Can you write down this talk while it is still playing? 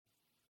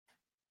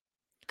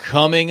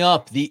Coming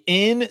up, the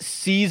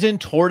in-season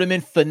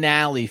tournament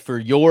finale for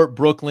your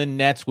Brooklyn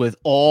Nets with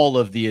all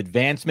of the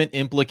advancement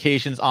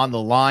implications on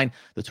the line.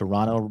 The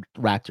Toronto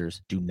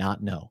Raptors do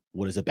not know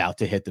what is about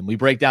to hit them. We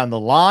break down the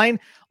line,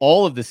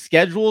 all of the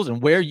schedules,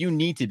 and where you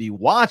need to be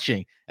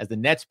watching as the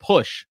Nets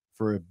push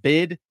for a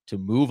bid to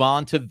move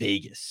on to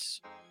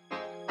Vegas.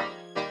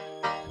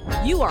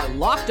 You are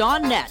Locked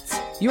On Nets,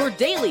 your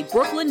daily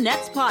Brooklyn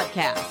Nets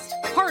podcast.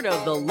 Part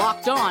of the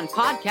Locked On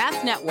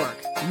Podcast Network,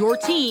 your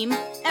team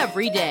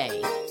every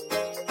day.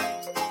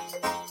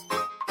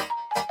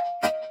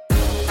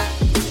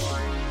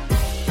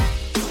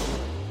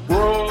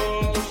 Brooklyn,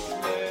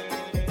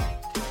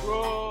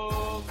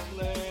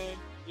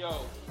 yo.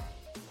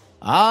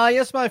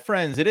 Yes, my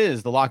friends, it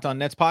is the Locked On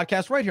Nets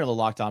podcast right here on the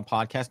Locked On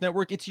Podcast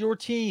Network. It's your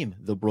team,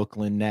 the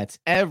Brooklyn Nets,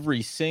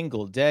 every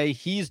single day.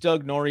 He's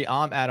Doug Norrie.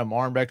 I'm Adam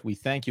Armbrecht. We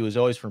thank you, as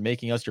always, for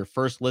making us your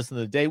first listen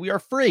of the day. We are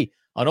free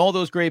on all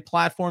those great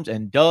platforms.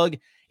 And Doug,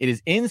 it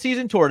is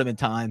in-season tournament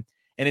time,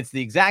 and it's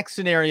the exact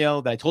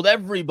scenario that I told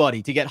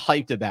everybody to get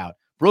hyped about.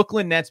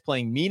 Brooklyn Nets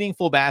playing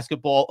meaningful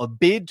basketball, a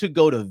bid to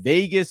go to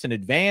Vegas and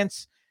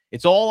advance.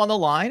 It's all on the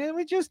line, and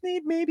we just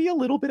need maybe a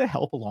little bit of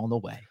help along the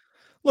way.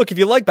 Look, if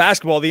you like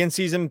basketball, the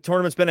in-season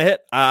tournament's been a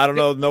hit. I don't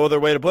know, no other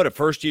way to put it.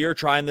 First year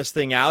trying this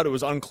thing out, it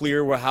was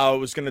unclear how it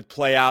was going to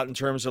play out in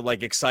terms of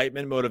like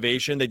excitement,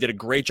 motivation. They did a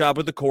great job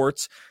with the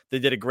courts. They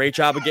did a great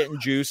job of getting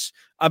juice.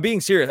 I'm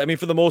being serious. I mean,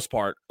 for the most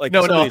part, like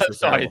no,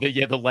 sorry,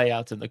 the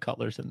layouts and the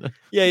colors and the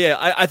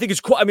I think it's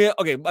cool. I mean,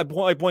 okay, my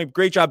point,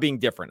 great job being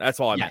different.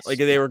 That's all I meant. Like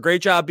they were a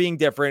great job being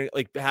different,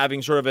 like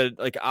having sort of a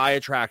like eye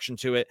attraction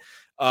to it.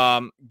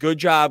 Good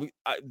job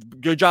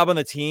on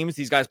the teams.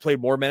 These guys played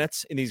more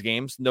minutes in these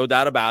games, no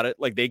doubt about it.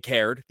 Like they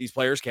cared, these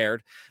players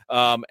cared.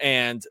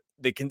 And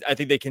I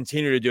think they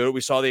continue to do it.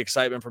 We saw the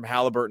excitement from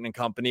Halliburton and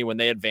company when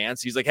they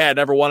advanced. He's like, hey, I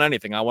never won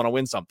anything. I want to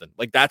win something.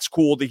 Like that's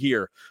cool to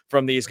hear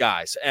from these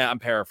guys. And I'm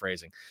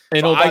paraphrasing.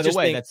 And so by the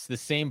way, that's the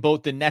same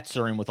boat the Nets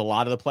are in with a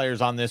lot of the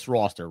players on this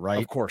roster,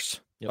 right? Of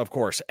course. Yep. Of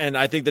course. And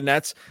I think the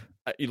Nets,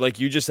 like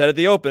you just said at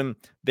the open,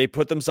 they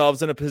put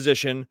themselves in a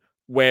position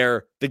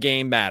where the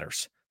game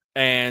matters.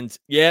 And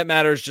yeah, it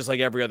matters just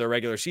like every other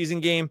regular season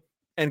game.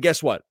 And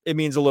guess what? It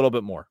means a little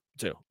bit more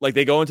too. Like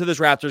they go into this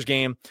Raptors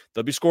game,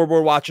 they'll be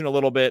scoreboard watching a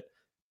little bit.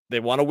 They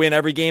want to win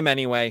every game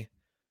anyway.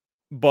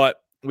 But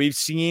we've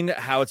seen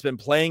how it's been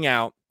playing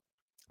out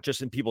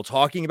just in people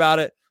talking about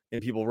it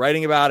and people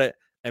writing about it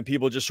and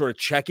people just sort of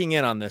checking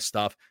in on this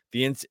stuff.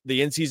 The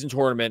in-season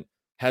tournament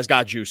has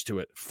got juice to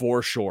it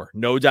for sure.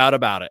 No doubt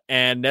about it.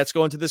 And Nets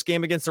go into this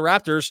game against the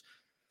Raptors.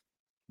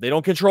 They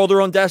don't control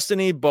their own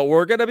destiny, but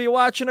we're going to be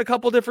watching a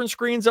couple different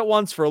screens at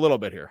once for a little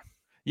bit here.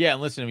 Yeah,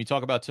 and listen, we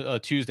talk about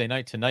Tuesday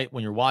night tonight.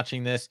 When you're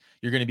watching this,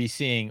 you're going to be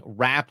seeing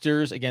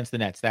Raptors against the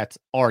Nets. That's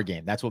our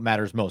game. That's what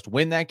matters most.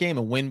 Win that game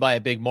and win by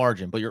a big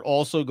margin. But you're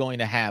also going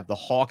to have the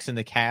Hawks and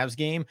the Cavs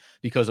game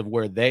because of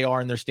where they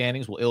are in their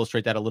standings. We'll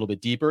illustrate that a little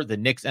bit deeper. The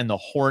Knicks and the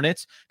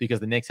Hornets,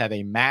 because the Knicks have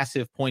a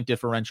massive point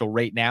differential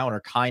right now and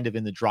are kind of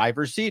in the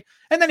driver's seat.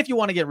 And then if you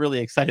want to get really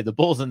excited, the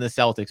Bulls and the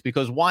Celtics,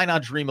 because why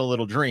not dream a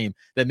little dream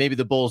that maybe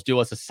the Bulls do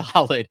us a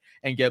solid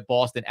and get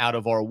Boston out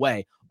of our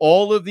way?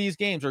 All of these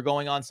games are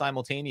going on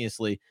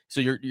simultaneously.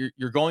 So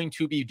you're going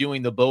to be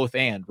doing the both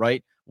and,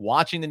 right?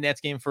 Watching the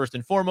Nets game first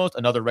and foremost,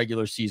 another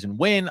regular season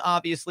win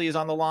obviously is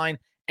on the line,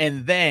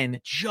 and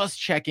then just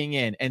checking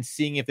in and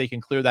seeing if they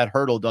can clear that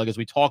hurdle, Doug, as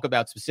we talk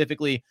about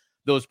specifically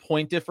those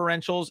point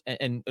differentials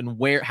and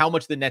where how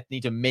much the Nets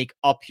need to make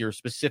up here,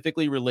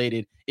 specifically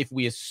related if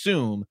we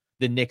assume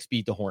the Knicks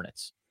beat the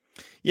Hornets.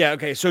 Yeah.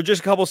 Okay. So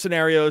just a couple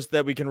scenarios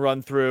that we can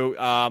run through.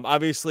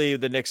 Obviously,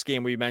 the Knicks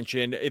game we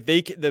mentioned, if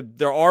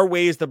there are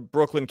ways that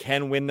Brooklyn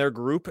can win their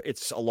group.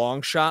 It's a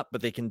long shot,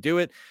 but they can do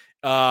it.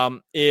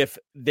 If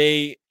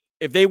they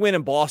win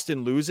and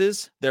Boston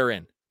loses, they're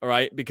in. All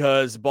right,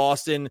 because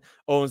Boston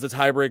owns the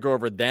tiebreaker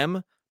over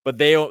them, but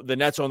the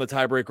Nets own the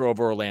tiebreaker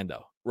over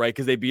Orlando, right?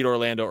 Because they beat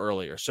Orlando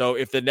earlier. So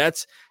if the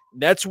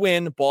Nets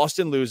win,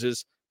 Boston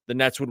loses, the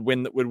Nets would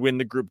win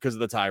the group because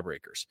of the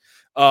tiebreakers.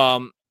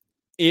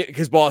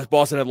 Because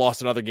Boston had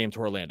lost another game to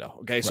Orlando.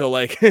 Okay, right. So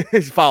like,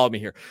 follow me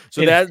here.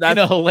 So that's in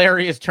a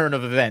hilarious turn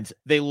of events,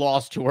 they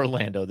lost to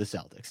Orlando, the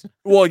Celtics.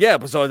 Well,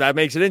 yeah, so that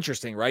makes it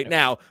interesting, right?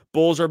 Now,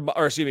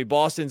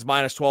 Boston's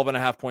minus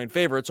 12.5 point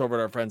favorites over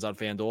at our friends on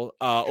FanDuel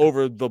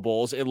over the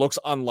Bulls. It looks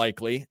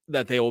unlikely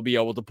that they will be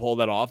able to pull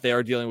that off. They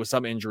are dealing with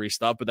some injury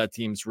stuff, but that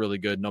team's really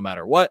good no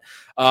matter what.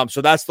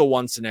 So that's the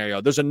one scenario.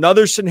 There's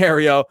another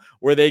scenario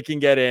where they can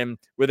get in,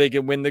 where they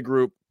can win the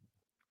group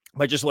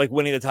by just like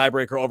winning the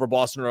tiebreaker over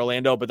Boston or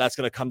Orlando, but that's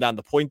going to come down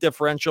to point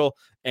differential.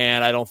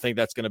 And I don't think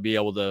that's going to be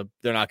able to,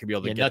 they're not going to be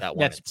able to get that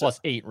one. That's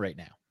 +8 right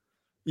now.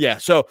 Yeah.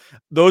 So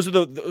those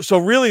are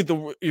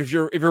if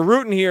you're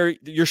rooting here,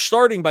 you're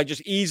starting by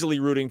just easily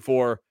root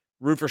for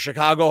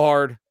Chicago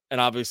hard. And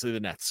obviously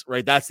the Nets,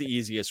 right? That's the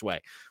easiest way.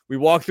 We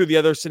walk through the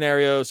other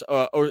scenarios.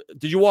 Or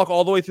did you walk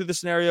all the way through the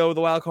scenario of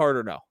the wild card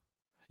or no?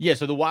 Yeah,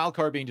 so the wild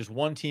card being just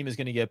one team is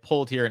going to get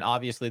pulled here, and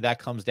obviously that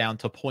comes down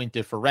to point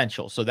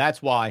differential. So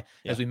that's why,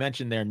 as we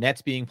mentioned there,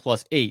 Nets being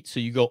 +8. So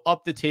you go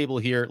up the table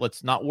here.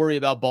 Let's not worry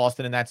about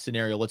Boston in that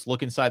scenario. Let's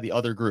look inside the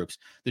other groups.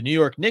 The New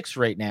York Knicks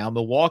right now,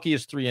 Milwaukee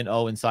is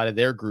 3-0 inside of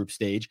their group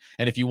stage.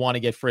 And if you want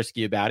to get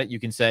frisky about it, you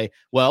can say,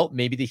 well,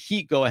 maybe the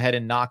Heat go ahead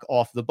and knock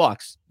off the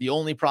Bucks. The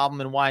only problem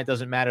and why it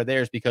doesn't matter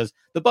there is because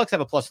the Bucks have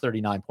a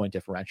 +39 point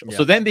differential. Yeah.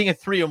 So them being a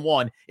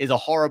 3-1 is a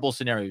horrible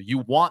scenario. You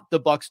want the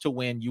Bucks to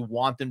win. You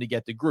want them to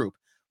get the group.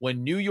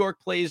 When New York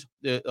plays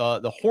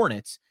the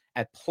Hornets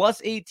at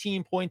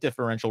 +18 point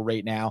differential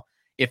right now,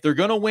 if they're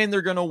going to win,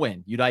 they're going to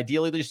win. You'd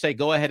ideally just say,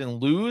 go ahead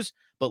and lose,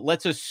 but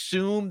let's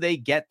assume they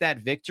get that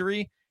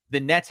victory.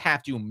 The Nets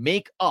have to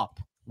make up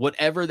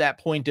whatever that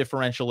point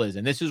differential is.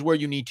 And this is where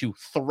you need to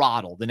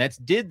throttle. The Nets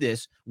did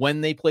this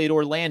when they played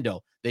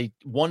Orlando. They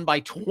won by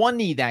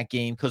 20 that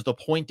game because the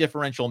point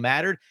differential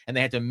mattered, and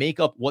they had to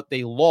make up what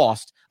they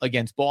lost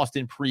against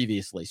Boston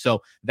previously.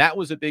 So that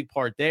was a big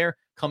part there.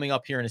 Coming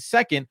up here in a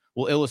second,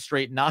 will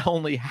illustrate not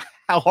only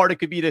how hard it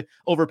could be to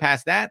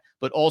overpass that,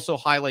 but also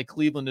highlight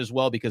Cleveland as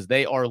well, because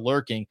they are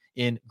lurking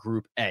in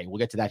Group A. We'll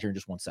get to that here in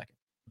just 1 second.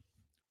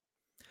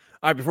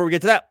 All right, before we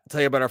get to that, I'll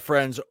tell you about our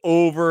friends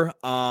over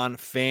on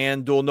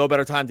FanDuel. No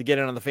better time to get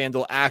in on the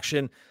FanDuel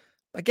action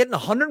by getting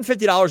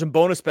 $150 in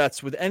bonus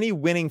bets with any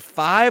winning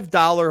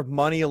 $5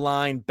 money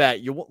line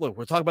bet. Look,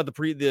 we're talking about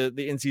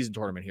the in-season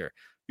tournament here.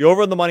 You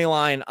over on the money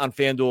line on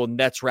FanDuel,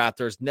 Nets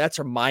Raptors. Nets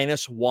are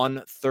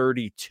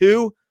 -132.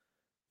 You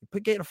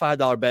put getting a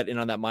 $5 bet in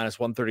on that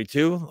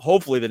 -132.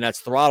 Hopefully the Nets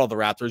throttle the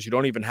Raptors. You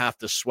don't even have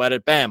to sweat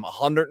it. Bam,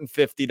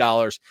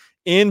 $150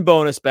 in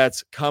bonus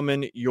bets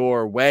coming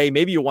your way.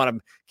 Maybe you want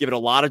to give it a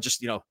lot of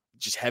just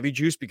heavy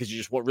juice because you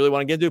just really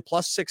want to get into it.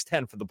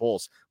 +610 for the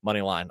Bulls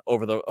money line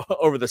over the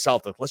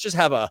Celtics. Let's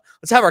have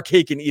our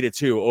cake and eat it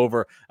too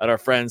over at our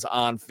friends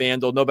on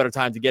FanDuel. No better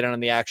time to get in on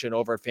the action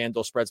over at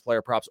FanDuel. Spreads,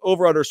 player props,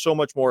 over under, so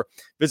much more.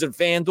 Visit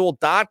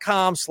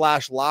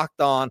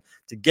FanDuel.com/lockedon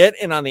to get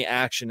in on the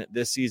action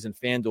this season.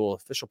 FanDuel,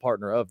 official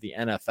partner of the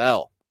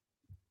NFL.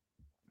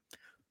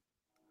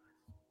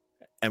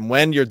 And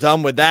when you're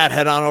done with that,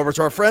 head on over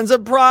to our friends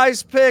at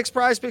Prize Picks.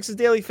 Prize Picks is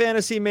daily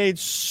fantasy made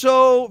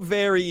so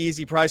very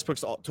easy. Prize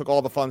Picks took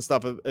all the fun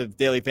stuff of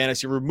daily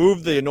fantasy,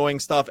 removed the annoying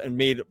stuff, and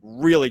made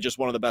really just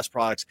one of the best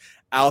products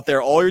out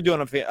there. All you're doing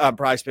on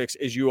Prize Picks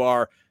is you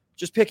are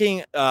just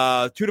picking 2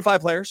 to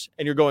 5 players,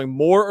 and you're going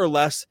more or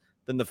less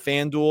than the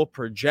FanDuel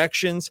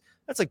projections.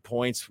 That's like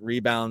points,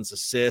 rebounds,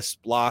 assists,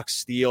 blocks,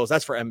 steals.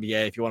 That's for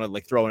NBA. If you want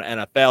to throw in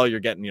NFL, you're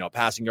getting,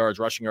 passing yards,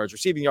 rushing yards,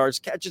 receiving yards,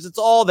 catches. It's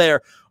all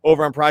there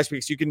over on Prize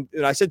Picks. You can,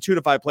 and I said 2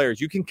 to 5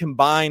 players. You can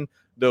combine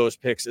those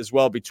picks as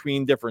well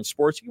between different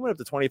sports. You can win up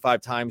to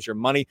 25 times your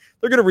money.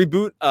 They're going to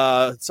reboot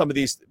some of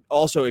these.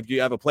 Also, if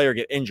you have a player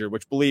get injured,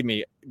 which believe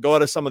me, go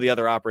to some of the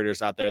other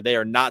operators out there. They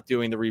are not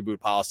doing the reboot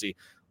policy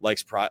like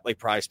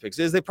Prize Picks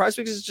is. Prize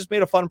Picks has just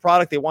made a fun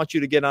product. They want you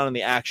to get on in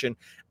the action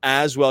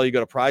as well. You go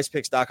to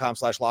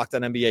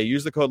prizepicks.com/LockedOnNBA.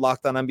 Use the code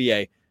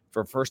LockedOnNBA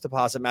for first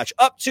deposit match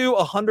up to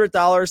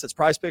 $100. That's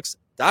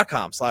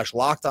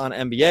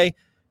prizepicks.com/LockedOnNBA.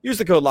 Use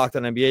the code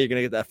LockedOnNBA. You're going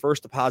to get that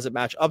first deposit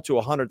match up to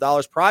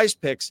 $100. Prize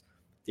Picks,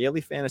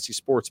 daily fantasy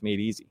sports made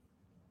easy.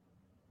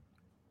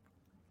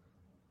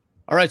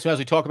 All right, so as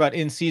we talk about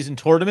in-season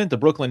tournament, the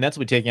Brooklyn Nets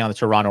will be taking on the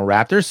Toronto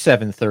Raptors,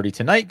 7:30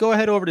 tonight. Go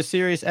ahead over to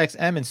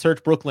SiriusXM and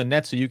search Brooklyn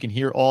Nets so you can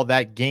hear all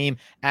that game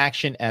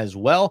action as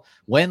well.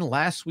 When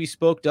last we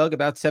spoke, Doug,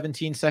 about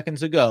 17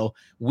 seconds ago,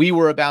 we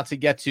were about to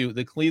get to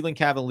the Cleveland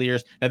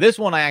Cavaliers. Now, this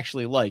one I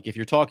actually like. If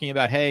you're talking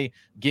about, hey,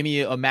 give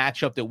me a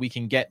matchup that we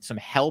can get some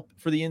help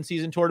for the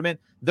in-season tournament,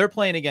 they're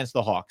playing against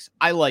the Hawks.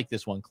 I like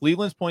this one.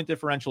 Cleveland's point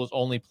differential is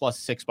only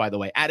 +6, by the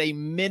way, at a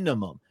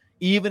minimum.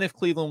 Even if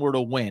Cleveland were to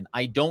win,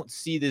 I don't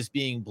see this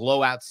being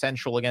blowout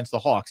central against the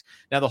Hawks.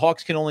 Now, the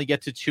Hawks can only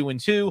get to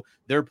 2-2.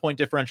 Their point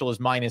differential is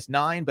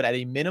 -9. But at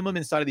a minimum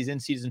inside of these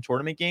in-season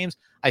tournament games,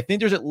 I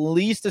think there's at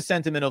least a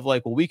sentiment of well,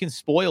 we can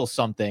spoil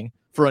something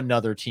for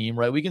another team,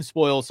 right? We can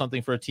spoil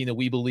something for a team that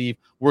we believe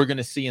we're going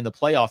to see in the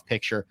playoff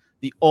picture.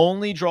 The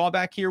only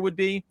drawback here would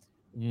be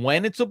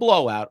when it's a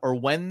blowout or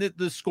when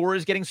the score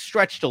is getting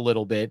stretched a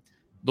little bit,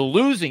 the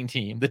losing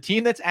team, the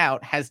team that's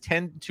out, has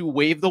tended to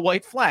wave the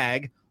white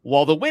flag,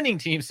 while the winning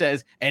team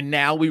says, and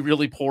now we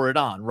really pour it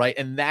on, right?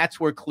 And that's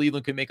where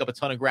Cleveland could make up a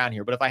ton of ground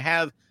here. But if I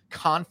have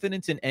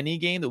confidence in any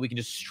game that we can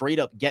just straight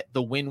up get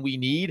the win we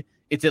need,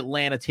 it's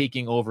Atlanta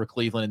taking over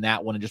Cleveland in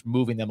that one and just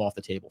moving them off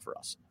the table for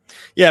us.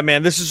 Yeah,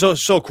 man, this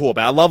is so cool,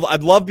 man.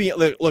 I'd love being,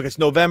 look, it's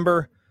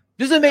November.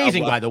 This is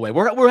amazing, by the way.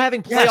 We're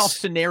having playoff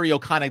scenario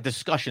kind of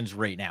discussions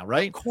right now,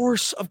 right?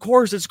 Of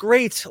course. It's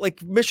great.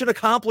 Mission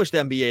accomplished,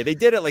 NBA. They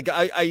did it.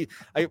 I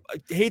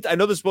hate, I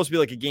know this is supposed to be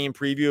like a game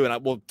preview, and I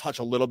will touch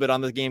a little bit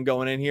on the game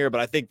going in here, but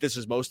I think this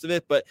is most of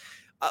it. But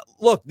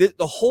look, the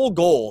whole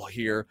goal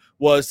here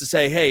was to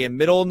say, hey, in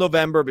middle of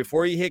November,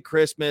 before you hit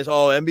Christmas,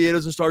 NBA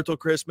doesn't start till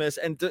Christmas.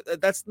 And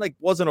that's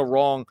wasn't a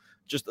wrong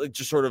just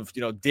sort of,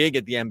 dig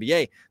at the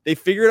NBA. They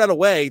figured out a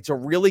way to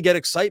really get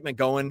excitement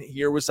going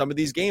here with some of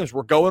these games.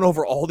 We're going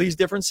over all these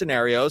different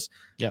scenarios.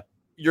 Yeah.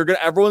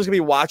 everyone's gonna be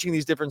watching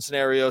these different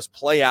scenarios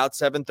play out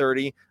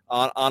 7:30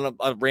 on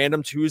a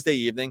random Tuesday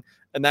evening,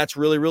 and that's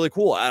really, really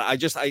cool. I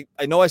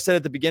know I said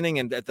at the beginning,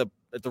 and at the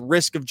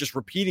risk of just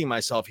repeating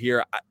myself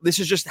here, this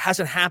is just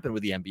hasn't happened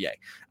with the NBA.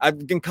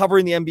 I've been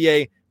covering the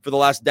NBA for the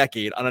last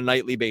decade on a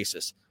nightly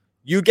basis.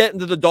 You get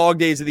into the dog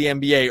days of the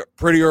NBA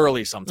pretty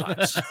early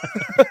sometimes.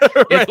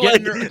 Right?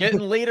 Getting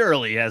late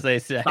early, as they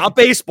say. Not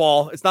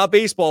baseball. It's not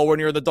baseball when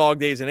you're in the dog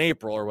days in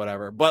April or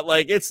whatever. But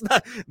like, it's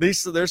not.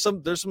 There's a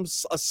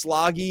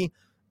sloggy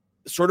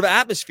sort of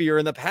atmosphere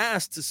in the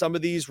past to some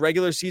of these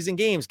regular season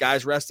games.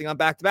 Guys resting on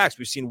back-to-backs.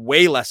 We've seen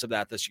way less of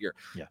that this year.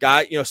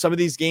 Yeah. Some of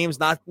these games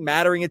not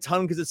mattering a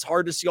ton because it's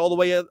hard to see all the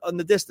way in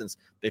the distance.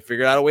 They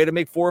figured out a way to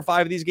make 4 or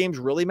 5 of these games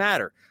really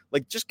matter.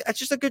 Like, that's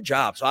just a good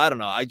job. So I don't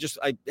know. I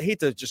hate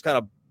to just kind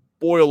of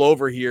boil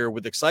over here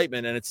with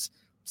excitement, and it's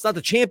not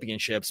the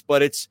championships,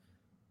 but it's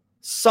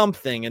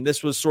something, and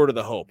this was sort of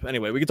the hope.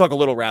 Anyway, we can talk a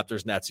little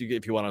Raptors Nets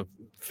if you want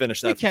to finish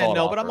that. We can,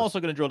 no, but I'm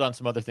also going to drill down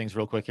some other things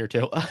real quick here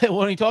too.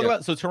 When you talk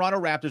about Toronto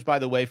Raptors, by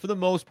the way, for the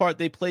most part,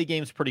 they play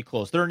games pretty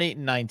close. They're an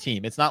 8-9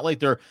 team. It's not like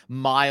they're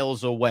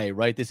miles away,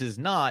 right? This is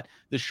not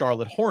the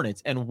Charlotte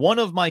Hornets. And one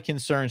of my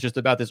concerns just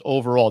about this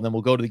overall, and then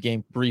we'll go to the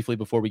game briefly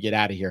before we get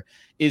out of here,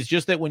 is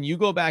just that when you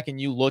go back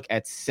and you look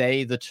at,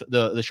 say,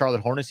 the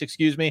Charlotte Hornets,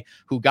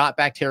 who got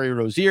back Terry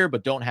Rozier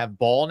but don't have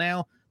Ball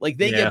now. Like,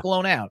 they get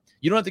blown out.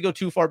 You don't have to go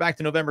too far back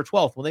to November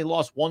 12th when they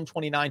lost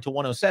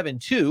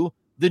 129-107 to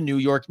the New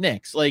York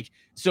Knicks. Like,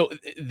 so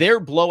their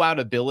blowout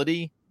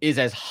ability is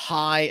as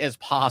high as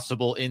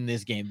possible in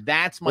this game.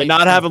 That's my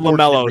not having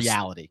LaMelo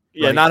reality.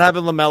 Yeah, right? Not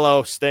having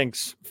LaMelo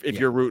stinks if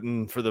you're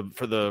rooting for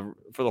the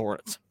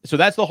Hornets. So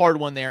that's the hard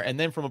one there. And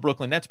then from a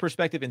Brooklyn Nets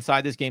perspective,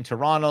 inside this game,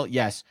 Toronto,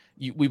 yes,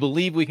 we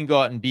believe we can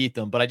go out and beat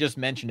them. But I just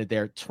mentioned it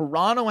there.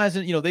 Toronto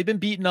hasn't, they've been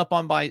beaten up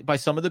on by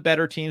some of the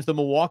better teams, the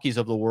Milwaukees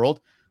of the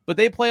world. But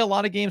they play a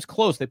lot of games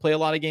close. They play a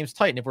lot of games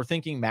tight. And if we're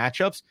thinking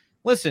matchups,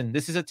 listen,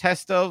 this is a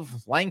test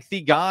of lengthy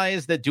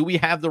guys that do we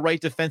have the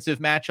right defensive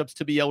matchups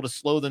to be able to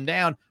slow them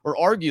down? Or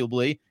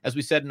arguably, as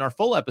we said in our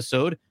full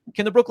episode,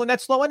 can the Brooklyn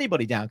Nets slow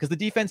anybody down? Because the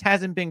defense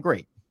hasn't been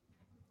great.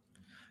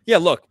 Yeah,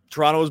 look,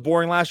 Toronto was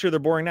boring last year. They're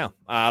boring now.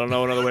 I don't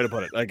know another way to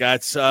put it. Like,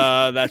 that's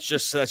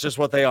just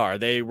what they are.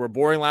 They were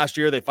boring last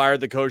year. They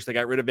fired the coach. They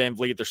got rid of Van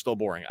Vliet. They're still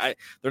boring.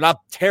 They're not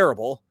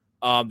terrible.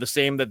 The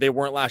same that they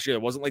weren't last year.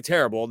 It wasn't like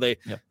terrible.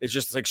 It's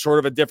just like sort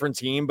of a different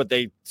team, but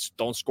they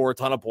don't score a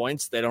ton of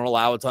points. They don't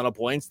allow a ton of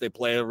points. They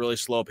play at a really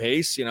slow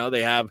pace.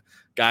 They have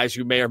guys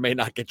who may or may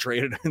not get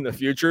traded in the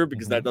future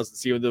because that doesn't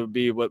seem to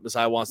be what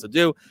Masai wants to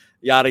do.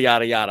 Yada,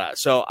 yada, yada.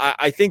 So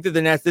I think that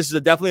the Nets, this is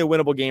definitely a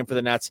winnable game for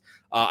the Nets.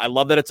 I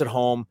love that it's at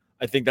home.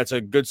 I think that's a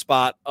good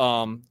spot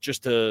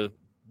just to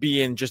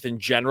be in just in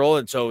general.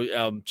 And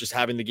so just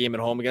having the game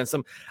at home against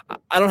them,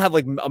 I don't have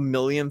like a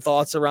million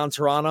thoughts around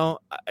Toronto.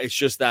 It's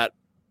just that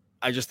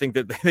I just think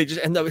that they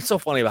just end up, it's so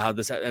funny about how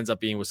this ends up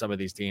being with some of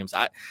these teams.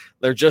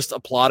 They're just a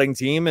plotting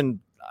team. And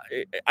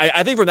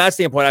I think from that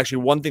standpoint, actually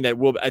one thing that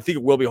I think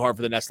it will be hard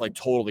for the Nets to like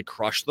totally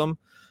crush them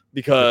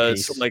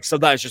because like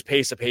sometimes just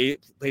pace of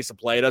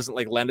play doesn't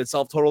like lend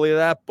itself totally to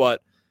that.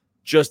 But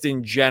just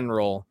in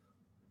general,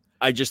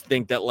 I just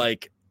think that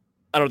like,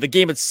 I don't know, the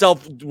game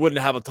itself wouldn't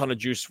have a ton of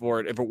juice for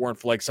it if it weren't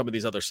for like some of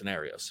these other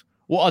scenarios.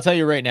 Well, I'll tell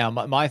you right now,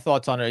 my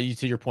thoughts on it,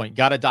 to your point,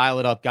 got to dial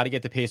it up, got to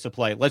get the pace of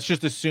play. Let's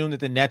just assume that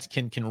the Nets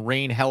can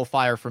rain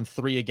hellfire from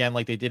 3 again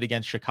like they did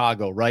against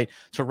Chicago, right?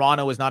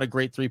 Toronto is not a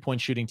great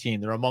three-point shooting team.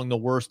 They're among the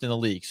worst in the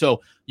league.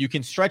 So you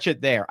can stretch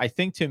it there. I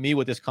think to me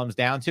what this comes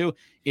down to,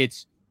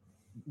 it's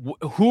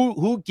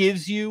who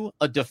gives you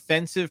a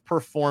defensive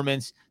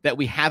performance that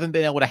we haven't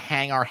been able to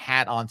hang our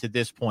hat on to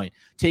this point.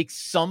 Take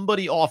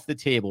somebody off the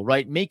table,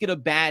 right? Make it a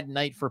bad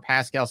night for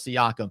Pascal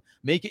Siakam.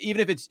 Make it,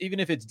 even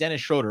if it's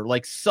Dennis Schroeder,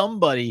 like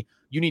somebody,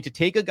 you need to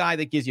take a guy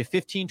that gives you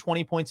 15,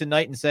 20 points a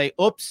night and say,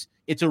 oops,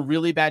 it's a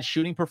really bad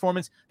shooting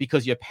performance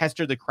because you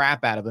pestered the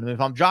crap out of him. And if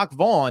I'm Jacques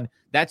Vaughn,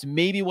 that's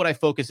maybe what I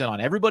focus in on.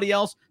 Everybody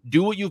else,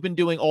 do what you've been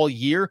doing all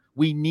year.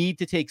 We need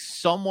to take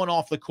someone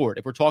off the court.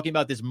 If we're talking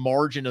about this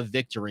margin of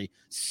victory,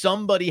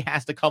 somebody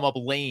has to come up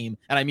lame.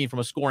 And I mean, from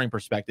a scoring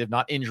perspective,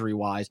 not injury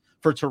wise,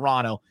 for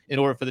Toronto in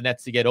order for the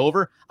Nets to get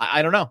over.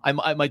 I don't know.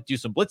 I might do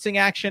some blitzing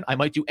action. I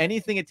might do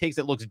anything it takes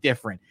that looks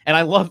different. And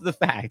I love the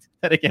fact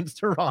that against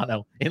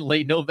Toronto in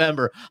late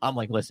November, I'm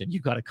like, listen, you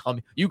got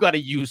to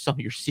use some of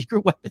your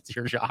secret weapons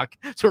here, Jacques,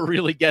 to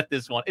really get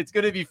this one. It's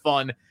going to be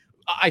fun.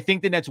 I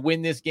think the Nets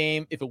win this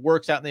game. If it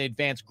works out in the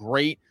advance,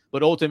 great.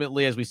 But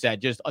ultimately, as we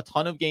said, just a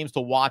ton of games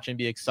to watch and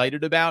be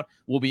excited about.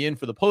 We'll be in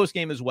for the post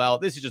game as well.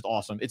 This is just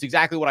awesome. It's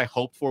exactly what I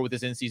hoped for with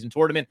this in-season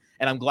tournament.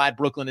 And I'm glad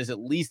Brooklyn is at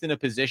least in a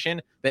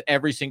position that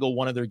every single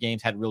one of their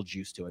games had real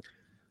juice to it.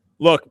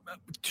 Look,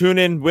 tune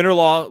in, win or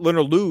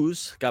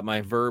lose. Got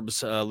my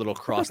verbs a little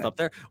crossed up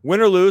there.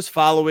 Win or lose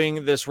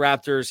following this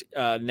Raptors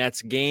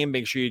Nets game.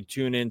 Make sure you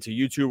tune in to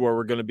YouTube where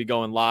we're going to be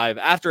going live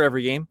after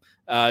every game.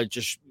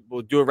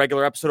 We'll do a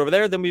regular episode over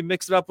there. Then we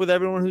mix it up with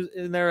everyone who's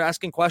in there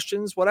asking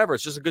questions, whatever.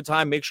 It's just a good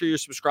time. Make sure you're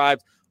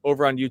subscribed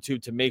over on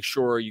YouTube to make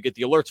sure you get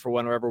the alerts for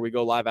whenever we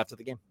go live after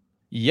the game.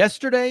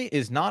 Yesterday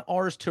is not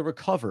ours to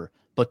recover,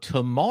 but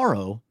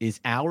tomorrow is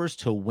ours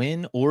to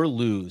win or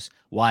lose.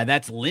 Why,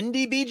 that's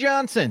Lindy B.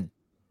 Johnson.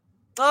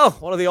 Oh,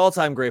 one of the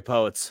all-time great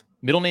poets.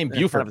 Middle name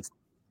Buford.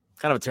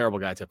 Kind of a terrible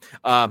guy, too.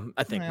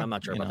 I think. I'm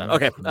not sure about that.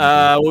 Okay.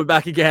 We'll be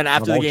back again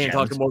after the game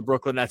talking more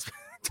Brooklyn Nets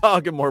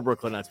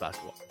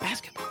basketball.